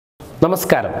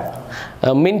നമസ്കാരം.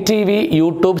 മിൻ TV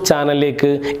YouTube ചാനലിലേക്ക്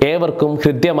ഏവർക്കും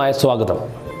ഹൃദ്യമായ സ്വാഗതം.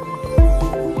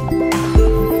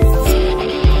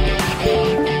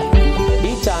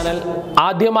 ഈ ചാനൽ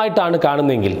ആദ്യമായിട്ടാണ്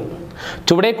കാണുന്നതെങ്കിൽ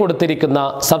ചുവടെ കൊടുത്തിരിക്കുന്ന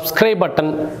സബ്സ്ക്രൈബ് ബട്ടൺ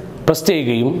പ്രസ്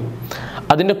ചെയ്യുകയും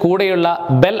അതിൻ്റെ കൂടെയുള്ള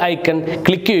ബെൽ ഐക്കൺ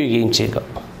ക്ലിക്ക് ചെയ്യുകയും ചെയ്യുക.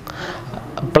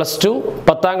 +2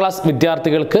 10ാം ക്ലാസ്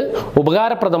വിദ്യാർത്ഥികൾക്ക്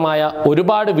ഉപകാരപ്രദമായ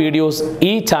ഒരുപാട് വീഡിയോസ്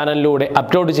ഈ ചാനലിലൂടെ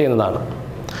അപ്ലോഡ് ചെയ്യുന്നതാണ്.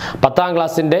 10ാം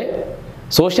ക്ലാസ്സിൻ്റെ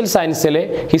സോഷ്യൽ സയൻസിലെ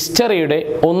ഹിസ്റ്ററിയുടെ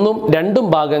 1ഉം 2ഉം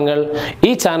ഭാഗങ്ങൾ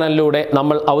ഈ ചാനലിലൂടെ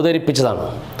നമ്മൾ അവതരിപ്പിച്ചതാണ്.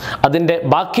 അതിൻ്റെ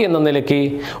ബാക്കി എന്ന നിലയ്ക്ക്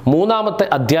 3ാമത്തെ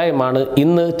അധ്യായമാണ്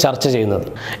ഇന്ന് ചർച്ച ചെയ്യുന്നത്.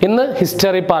 ഇന്ന്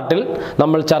ഹിസ്റ്ററി പാർട്ടിൽ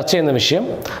നമ്മൾ ചർച്ച ചെയ്യുന്ന വിഷയം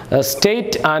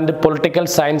സ്റ്റേറ്റ് ആൻഡ് പൊളിറ്റിക്കൽ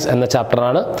സയൻസ് എന്ന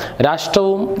ചാപ്റ്ററാണ്.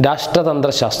 രാഷ്ട്രവും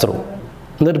രാഷ്ട്രതന്ത്രശാസ്ത്രവും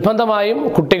നിർബന്ധമായും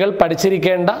കുട്ടികൾ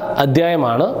പഠിച്ചിരിക്കേണ്ട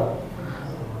അധ്യായമാണ്.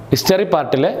 History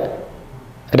പാർട്ടിലെ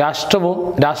രാഷ്ട്രവും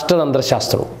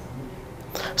രാഷ്ട്രതന്ത്രശാസ്ത്രവും,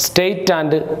 state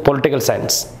and political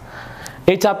science.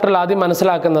 ഈ ചാപ്റ്ററിൽ ആദ്യം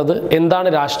മനസ്സിലാക്കുന്നത് എന്താണ്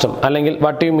രാഷ്ട്രം, അല്ലെങ്കിൽ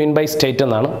what you mean by state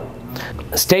എന്നാണ്.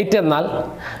 സ്റ്റേറ്റ് എന്നാൽ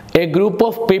A group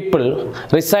of people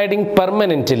residing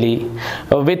permanently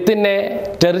within A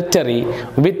territory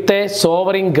with a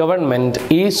sovereign government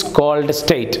is called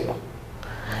state.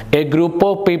 A group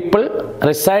of people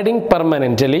residing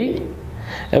permanently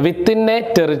within a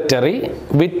territory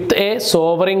with a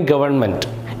sovereign government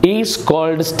is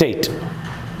called state.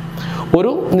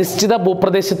 ഒരു നിശ്ചിത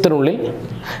ഭൂപ്രദേശത്തിനുള്ളിൽ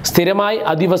സ്ഥിരമായി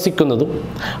അധിവസിക്കുന്നതും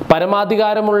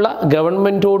പരമാധികാരമുള്ള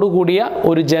ഗവൺമെൻറ്റോടുകൂടിയ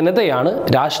ഒരു ജനതയാണ്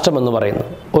രാഷ്ട്രമെന്ന്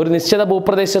പറയുന്നത്. ഒരു നിശ്ചിത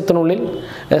ഭൂപ്രദേശത്തിനുള്ളിൽ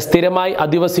സ്ഥിരമായി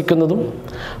അധിവസിക്കുന്നതും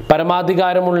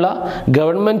പരമാധികാരമുള്ള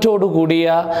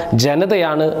ഗവൺമെൻറ്റോടുകൂടിയ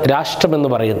ജനതയാണ്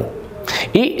രാഷ്ട്രമെന്ന് പറയുന്നത്.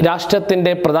 ഈ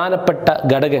രാഷ്ട്രത്തിൻ്റെ പ്രധാനപ്പെട്ട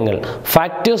ഘടകങ്ങൾ,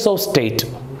 ഫാക്ടേഴ്സ് ഓഫ് സ്റ്റേറ്റ്,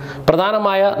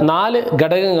 പ്രധാനമായ 4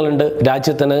 ഘടകങ്ങളുണ്ട്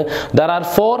രാജ്യത്തിന്. There are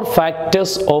 4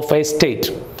 factors of A state.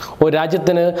 ഒരു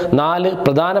രാജ്യത്തിന് 4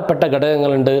 പ്രധാനപ്പെട്ട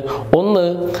ഘടകങ്ങളുണ്ട്. 1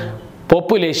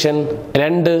 പോപ്പുലേഷൻ,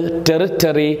 2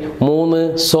 ടെറിറ്ററി, 3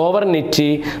 സോവറിനിറ്റി,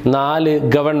 4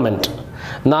 ഗവൺമെൻറ്.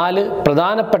 4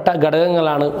 പ്രധാനപ്പെട്ട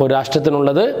ഘടകങ്ങളാണ് ഒരു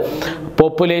രാഷ്ട്രത്തിനുള്ളത്.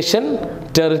 Population,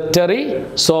 territory,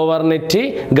 sovereignty,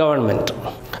 government.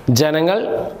 ജനങ്ങൾ,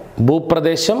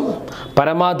 ഭൂപ്രദേശം,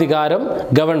 പരമാധികാരം,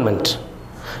 ഗവൺമെൻറ്.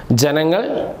 ജനങ്ങൾ,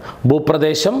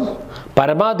 ഭൂപ്രദേശം,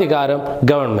 പരമാധികാരം,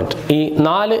 ഗവൺമെൻറ്. ഈ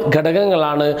 4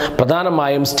 ഘടകങ്ങളാണ്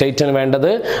പ്രധാനമായും സ്റ്റേറ്റിന് വേണ്ടത്.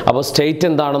 അപ്പോൾ സ്റ്റേറ്റ്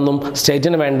എന്താണെന്നും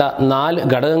സ്റ്റേറ്റിന് വേണ്ട 4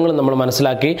 ഘടകങ്ങളും നമ്മൾ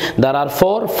മനസ്സിലാക്കി. There are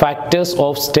 4 factors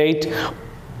of state: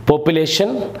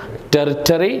 population,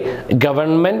 territory,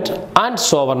 government and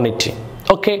sovereignty.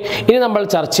 Okay, ഇനി നമ്മൾ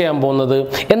ചർച്ച ചെയ്യാൻ പോകുന്നത്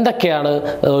എന്തൊക്കെയാണ്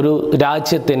ഒരു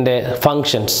രാജ്യത്തിൻ്റെ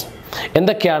ഫങ്ഷൻസ്,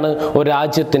 എന്തൊക്കെയാണ് ഒരു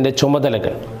രാജ്യത്തിൻ്റെ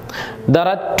ചുമതലകൾ. There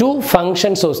are 2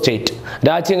 functions of state.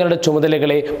 രാജ്യങ്ങളുടെ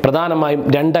ചുമതലകളെ പ്രധാനമായും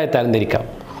 2ആയി തരംതിരിക്കാം.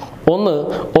 1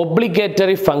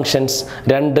 ഒബ്ലിഗേറ്ററി ഫങ്ഷൻസ്,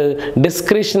 2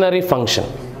 ഡിസ്ക്രിഷണറി ഫങ്ഷൻ.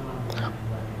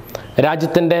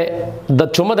 രാജ്യത്തിൻ്റെ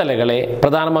ചുമതലകളെ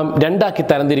പ്രധാനമായും 2ആക്കി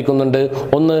തരംതിരിക്കുന്നുണ്ട്.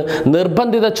 1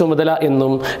 നിർബന്ധിത ചുമതല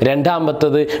എന്നും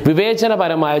 2ാമത്തത്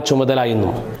വിവേചനപരമായ ചുമതല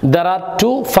എന്നും. There are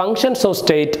 2 functions of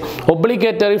state: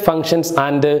 obligatory functions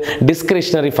and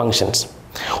discretionary functions.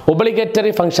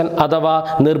 Obligatory function അഥവാ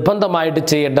നിർബന്ധമായിട്ട്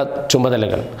ചെയ്യേണ്ട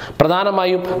ചുമതലകൾ.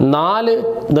 പ്രധാനമായും 4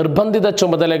 നിർബന്ധിത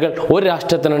ചുമതലകൾ ഒരു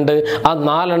രാഷ്ട്രത്തിനുണ്ട്. ആ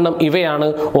 4 എണ്ണം ഇവയാണ്.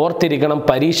 ഓർത്തിരിക്കണം,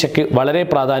 പരീക്ഷയ്ക്ക് വളരെ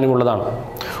പ്രാധാന്യമുള്ളതാണ്.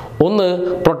 1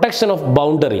 പ്രൊട്ടക്ഷൻ ഓഫ്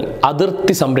ബൗണ്ടറി,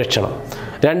 അതിർത്തി സംരക്ഷണം.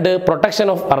 2 പ്രൊട്ടക്ഷൻ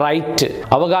ഓഫ് റൈറ്റ്,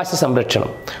 അവകാശ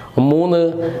സംരക്ഷണം. 3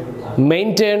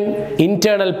 മെയിൻറ്റെയിൻ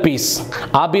ഇന്റേണൽ പീസ്,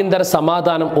 ആഭ്യന്തര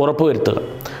സമാധാനം ഉറപ്പുവരുത്തുക.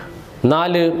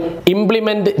 4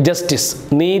 ഇംപ്ലിമെൻറ്റ് ജസ്റ്റിസ്,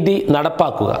 നീതി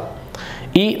നടപ്പാക്കുക.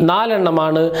 ഈ 4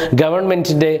 എണ്ണമാണ്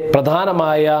ഗവൺമെൻറ്റിൻ്റെ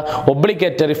പ്രധാനമായ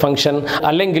ഒബ്ലിഗേറ്ററി ഫങ്ഷൻ,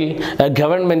 അല്ലെങ്കിൽ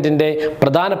ഗവൺമെൻറ്റിൻ്റെ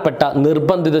പ്രധാനപ്പെട്ട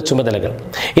നിർബന്ധിത ചുമതലകൾ.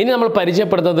 ഇനി നമ്മൾ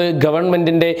പരിചയപ്പെടുന്നത്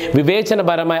ഗവൺമെൻറ്റിൻ്റെ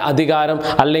വിവേചനപരമായ അധികാരം,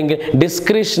 അല്ലെങ്കിൽ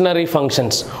ഡിസ്ക്രിഷണറി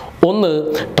ഫങ്ഷൻസ്. 1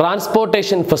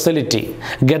 ട്രാൻസ്പോർട്ടേഷൻ ഫെസിലിറ്റി,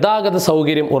 ഗതാഗത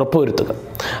സൗകര്യം ഉറപ്പുവരുത്തുക.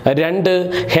 2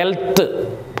 ഹെൽത്ത്,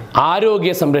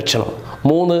 ആരോഗ്യ സംരക്ഷണം.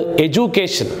 3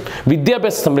 എഡ്യൂക്കേഷൻ,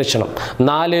 വിദ്യാഭ്യാസ സംരക്ഷണം.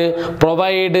 4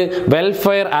 പ്രൊവൈഡ്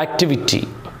വെൽഫെയർ ആക്ടിവിറ്റി.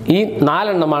 ഈ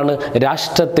 4 എണ്ണമാണ്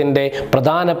രാഷ്ട്രത്തിൻ്റെ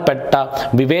പ്രധാനപ്പെട്ട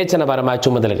വിവേചനപരമായ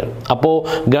ചുമതലകൾ. അപ്പോൾ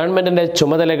ഗവൺമെൻറ്റിൻ്റെ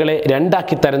ചുമതലകളെ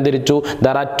 2ആക്കി തരംതിരിച്ചു.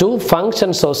 There are 2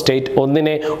 functions of state.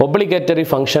 1 obligatory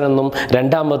function എന്നും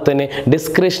 2ാമത്തെ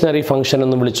ഡിസ്ക്രിഷണറി ഫങ്ഷൻ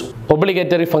എന്നും വിളിച്ചു.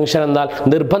 ഒബ്ലിഗേറ്ററി ഫങ്ഷൻ എന്നാൽ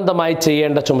നിർബന്ധമായി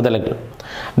ചെയ്യേണ്ട ചുമതലകൾ.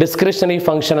 ഡിസ്ക്രിഷണറി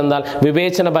ഫംഗ്ഷൻ എന്നാൽ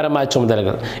വിവേചനപരമായ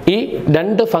ചുമതലകൾ. ഈ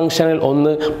രണ്ട് ഫംഗ്ഷനിൽ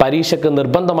ഒന്ന് പരീക്ഷയ്ക്ക്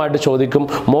നിർബന്ധമായിട്ട് ചോദിക്കും.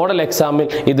 മോഡൽ എക്സാമിൽ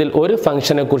ഇതിൽ ഒരു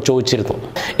ഫംഗ്ഷനെ കുറിച്ച് ചോദിച്ചിരുന്നു.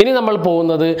 ഇനി നമ്മൾ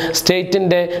പോകുന്നത്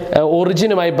സ്റ്റേറ്റിൻ്റെ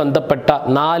ഒറിജിനുമായി ബന്ധപ്പെട്ട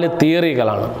 4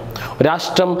 തിയറികളാണ്.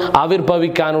 രാഷ്ട്രം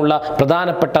ആവിർഭവിക്കാനുള്ള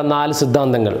പ്രധാനപ്പെട്ട 4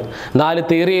 സിദ്ധാന്തങ്ങൾ. 4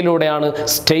 തിയറിയിലൂടെയാണ്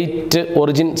സ്റ്റേറ്റ്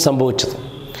ഒറിജിൻ സംഭവിച്ചത്.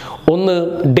 ഒന്ന്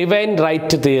ഡിവൈൻ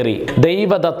റൈറ്റ് തിയറി,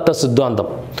 ദൈവദത്ത സിദ്ധാന്തം.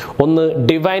 ഒന്ന്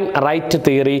ഡിവൈൻ റൈറ്റ്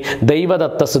തിയറി,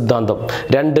 ദൈവദത്ത സിദ്ധാന്തം.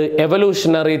 2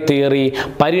 എവല്യൂഷണറി തിയറി,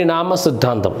 പരിണാമ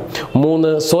സിദ്ധാന്തം.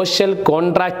 3 സോഷ്യൽ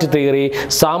കോൺട്രാക്റ്റ് തിയറി,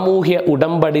 സാമൂഹ്യ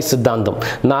ഉടമ്പടി സിദ്ധാന്തം.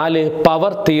 4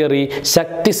 പവർ തിയറി,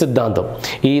 ശക്തി സിദ്ധാന്തം.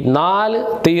 ഈ 4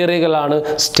 തിയറികളാണ്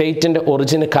സ്റ്റേറ്റിൻ്റെ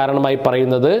ഒറിജിന് കാരണമായി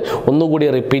പറയുന്നത്. ഒന്നുകൂടി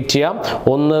റിപ്പീറ്റ് ചെയ്യാം.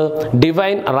 ഒന്ന്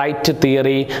ഡിവൈൻ റൈറ്റ്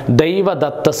തിയറി,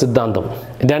 ദൈവദത്ത സിദ്ധാന്തം.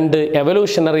 2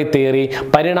 എവല്യൂഷണറി തിയറി,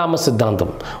 പരിണാമ സിദ്ധാന്തം.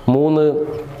 3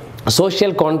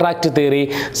 സോഷ്യൽ കോൺട്രാക്റ്റ് തിയറി,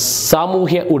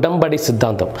 സാമൂഹ്യ ഉടമ്പടി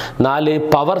സിദ്ധാന്തം. 4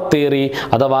 പവർ തിയറി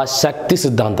അഥവാ ശക്തി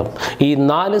സിദ്ധാന്തം. ഈ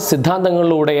 4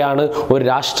 സിദ്ധാന്തങ്ങളിലൂടെയാണ് ഒരു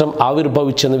രാഷ്ട്രം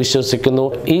ആവിർഭവിച്ചെന്ന് വിശ്വസിക്കുന്നു.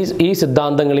 ഈ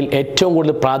സിദ്ധാന്തങ്ങളിൽ ഏറ്റവും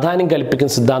കൂടുതൽ പ്രാധാന്യം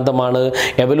കൽപ്പിക്കുന്ന സിദ്ധാന്തമാണ്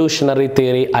എവല്യൂഷണറി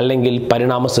തിയറി അല്ലെങ്കിൽ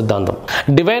പരിണാമ സിദ്ധാന്തം.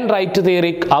 ഡിവൈൻ റൈറ്റ്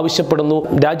തിയറി ആവശ്യപ്പെടുന്നു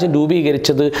രാജ്യം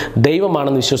രൂപീകരിച്ചത്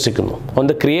ദൈവമാണെന്ന് വിശ്വസിക്കുന്നു, on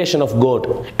the creation of God.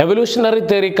 Evolutionary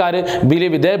തിയറിക്കാർ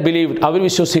അവർ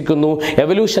വിശ്വസിക്കുന്നു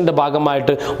എവല്യൂഷൻ്റെ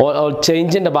ഭാഗമായിട്ട്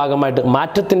ചേഞ്ചിൻ്റെ ഭാഗമായിട്ട്,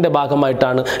 മാറ്റത്തിൻ്റെ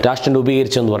ഭാഗമായിട്ടാണ് രാഷ്ട്രം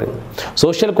രൂപീകരിച്ചതെന്ന് പറയുന്നു.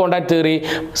 സോഷ്യൽ കോൺട്രാക്ട് തിയറി,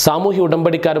 സാമൂഹ്യ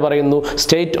ഉടമ്പടിക്കാർ പറയുന്നു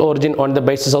state origin on the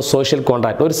basis of social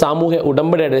contract, ഒരു സാമൂഹ്യ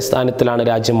ഉടമ്പടിയുടെ അടിസ്ഥാനത്തിലാണ്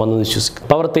രാജ്യം വന്നെന്ന് വിശ്വസിക്കുന്നത്.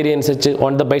 പവർ തിയറി അനുസരിച്ച്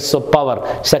on the basis of power,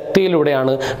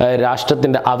 ശക്തിയിലൂടെയാണ്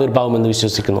രാഷ്ട്രത്തിൻ്റെ ആവിർഭാവം എന്ന്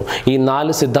വിശ്വസിക്കുന്നു. ഈ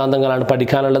 4 സിദ്ധാന്തങ്ങളാണ്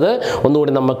പഠിക്കാനുള്ളത്.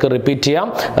 ഒന്നുകൂടി നമുക്ക് റിപ്പീറ്റ് ചെയ്യാം.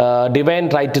 ഡിവൈൻ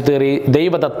റൈറ്റ് തിയറി,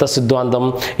 ദൈവദത്ത സിദ്ധാന്തം,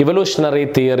 ഇവല്യൂഷണറി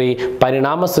തിയറി,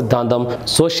 പരിണാമ സിദ്ധാന്തം,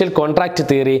 സോഷ്യൽ കോൺട്രാക്ട്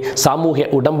തിയറി, സാമൂഹ്യ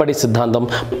ഉടമ്പടി സിദ്ധാന്തം,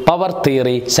 പവർ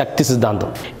തിയറി, ശക്തി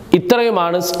സിദ്ധാന്തം.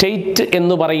 ഇത്രയുമാണ് സ്റ്റേറ്റ്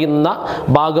എന്ന് പറയുന്ന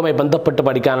ഭാഗവുമായി ബന്ധപ്പെട്ട്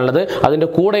പഠിക്കാനുള്ളത്. അതിൻ്റെ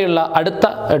കൂടെയുള്ള അടുത്ത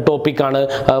ടോപ്പിക്കാണ്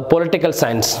പൊളിറ്റിക്കൽ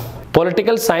സയൻസ്.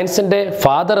 പൊളിറ്റിക്കൽ സയൻസിൻ്റെ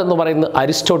ഫാദർ എന്ന് പറയുന്നത്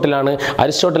അരിസ്റ്റോട്ടിലാണ്.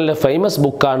 അരിസ്റ്റോട്ടലിൻ്റെ ഫേമസ്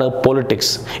ബുക്കാണ്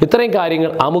പൊളിറ്റിക്സ്. ഇത്രയും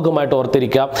കാര്യങ്ങൾ ആമുഖമായിട്ട്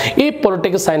ഓർത്തിരിക്കുക. ഈ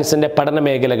പൊളിറ്റിക്കൽ സയൻസിൻ്റെ പഠന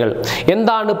മേഖലകൾ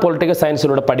എന്താണ്? പൊളിറ്റിക്കൽ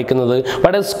സയൻസിലൂടെ പഠിക്കുന്നത്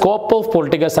what is scope of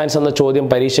political science എന്ന ചോദ്യം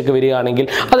പരീക്ഷയ്ക്ക് വരികയാണെങ്കിൽ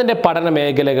അതിൻ്റെ പഠന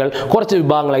മേഖലകൾ കുറച്ച്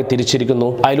വിഭാഗങ്ങളായി തിരിച്ചിരിക്കുന്നു.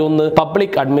 അതിലൊന്ന്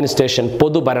പബ്ലിക് അഡ്മിനിസ്ട്രേഷൻ,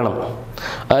 പൊതുഭരണം.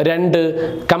 2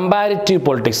 കമ്പാരിറ്റീവ്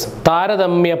പൊളിറ്റിക്സ്,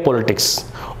 താരതമ്യ politics.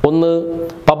 1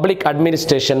 public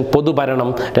administration, പൊതുഭരണം.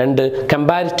 2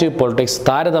 comparative politics,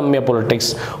 താരതമ്യ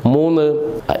പൊളിറ്റിക്സ്. 3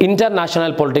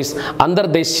 ഇന്റർനാഷണൽ പൊളിറ്റിക്സ്,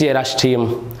 അന്തർദേശീയ രാഷ്ട്രീയം.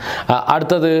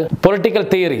 അടുത്തത് പൊളിറ്റിക്കൽ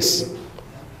തിയറീസ്,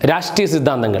 രാഷ്ട്രീയ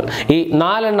സിദ്ധാന്തങ്ങൾ. ഈ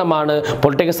 4 എണ്ണമാണ്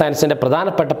പൊളിറ്റിക്കൽ സയൻസിൻ്റെ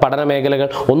പ്രധാനപ്പെട്ട പഠന മേഖലകൾ.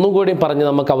 ഒന്നുകൂടി പറഞ്ഞ്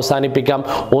നമുക്ക് അവസാനിപ്പിക്കാം.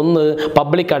 1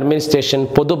 പബ്ലിക് അഡ്മിനിസ്ട്രേഷൻ,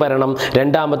 പൊതുഭരണം.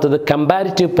 2ാമത്തത്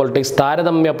കമ്പാരിറ്റീവ് പൊളിറ്റിക്സ്,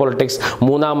 താരതമ്യ പൊളിറ്റിക്സ്.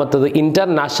 3ാമത്തത്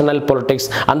ഇന്റർനാഷണൽ പൊളിറ്റിക്സ്,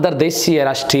 അന്തർദേശീയ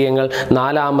രാഷ്ട്രീയങ്ങൾ.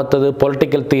 4ാമത്തത്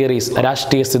പൊളിറ്റിക്കൽ തിയറീസ്,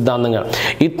 രാഷ്ട്രീയ സിദ്ധാന്തങ്ങൾ.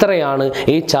 ഇത്രയാണ്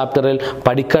ഈ ചാപ്റ്ററിൽ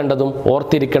പഠിക്കേണ്ടതും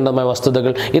ഓർത്തിരിക്കേണ്ടതുമായ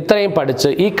വസ്തുതകൾ. ഇത്രയും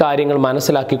പഠിച്ച് ഈ കാര്യങ്ങൾ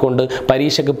മനസ്സിലാക്കിക്കൊണ്ട്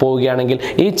പരീക്ഷയ്ക്ക് പോവുകയാണെങ്കിൽ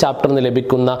ഈ ചാപ്റ്ററിന്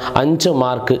ലഭിക്കുന്ന 5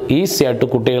 മാർക്ക് ഈസി ആയിട്ട്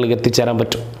കുട്ടികൾക്ക് എത്തിച്ചേരാൻ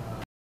പറ്റും.